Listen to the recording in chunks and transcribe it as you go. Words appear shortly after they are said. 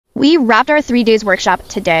We wrapped our 3 days workshop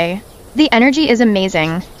today. The energy is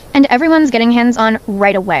amazing, and everyone's getting hands-on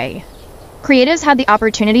right away. Creatives had the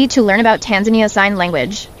opportunity to learn about Tanzania Sign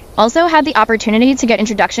Language, also had the opportunity to get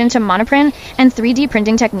introduction to monoprint and 3D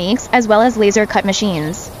printing techniques as well as laser cut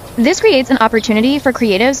machines. This creates an opportunity for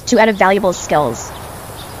creatives to add valuable skills.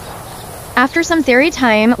 After some theory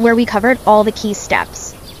time where we covered all the key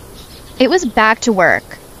steps, it was back to work.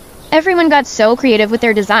 Everyone got so creative with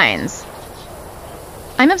their designs.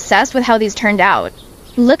 I'm obsessed with how these turned out.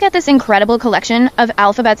 Look at this incredible collection of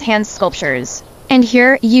alphabets hand sculptures. And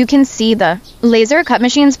here you can see the laser cut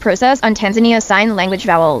machine's process on Tanzania Sign Language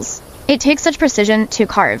vowels. It takes such precision to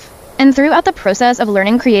carve. And throughout the process of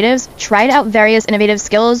learning, creatives tried out various innovative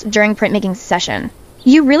skills during printmaking session.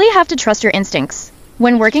 You really have to trust your instincts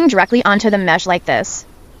when working directly onto the mesh like this.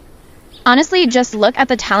 Honestly, just look at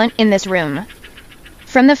the talent in this room.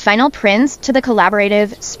 From the final prints to the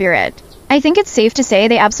collaborative spirit, I think it's safe to say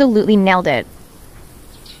they absolutely nailed it.